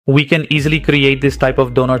We can easily create this type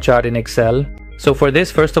of donut chart in Excel. So for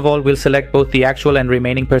this, first of all, we'll select both the actual and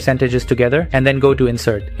remaining percentages together and then go to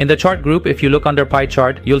Insert. In the chart group, if you look under Pie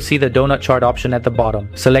Chart, you'll see the donut chart option at the bottom.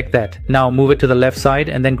 Select that. Now move it to the left side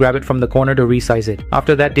and then grab it from the corner to resize it.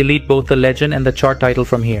 After that, delete both the legend and the chart title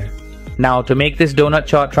from here. Now to make this donut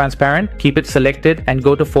chart transparent, keep it selected and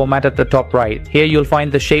go to Format at the top right. Here you'll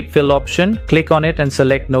find the Shape Fill option. Click on it and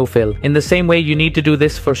select No Fill. In the same way, you need to do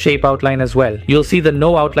this for Shape Outline as well. You'll see the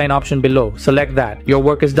No Outline option below. Select that. Your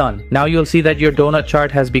work is done. Now you'll see that your donut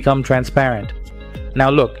chart has become transparent.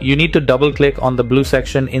 Now look, you need to double click on the blue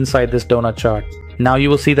section inside this donut chart. Now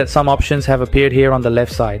you will see that some options have appeared here on the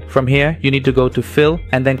left side. From here, you need to go to Fill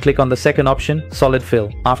and then click on the second option, Solid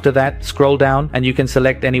Fill. After that, scroll down and you can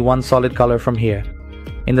select any one solid color from here.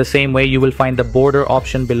 In the same way, you will find the border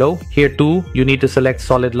option below. Here too, you need to select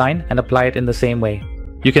Solid Line and apply it in the same way.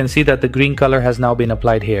 You can see that the green color has now been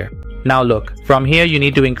applied here. Now look, from here you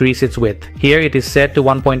need to increase its width. Here it is set to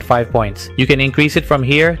 1.5 points. You can increase it from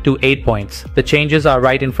here to 8 points. The changes are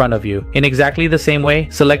right in front of you. In exactly the same way,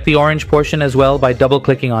 select the orange portion as well by double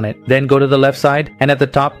clicking on it. Then go to the left side and at the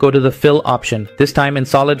top go to the Fill option. This time in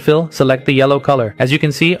Solid Fill, select the yellow color. As you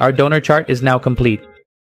can see, our donor chart is now complete.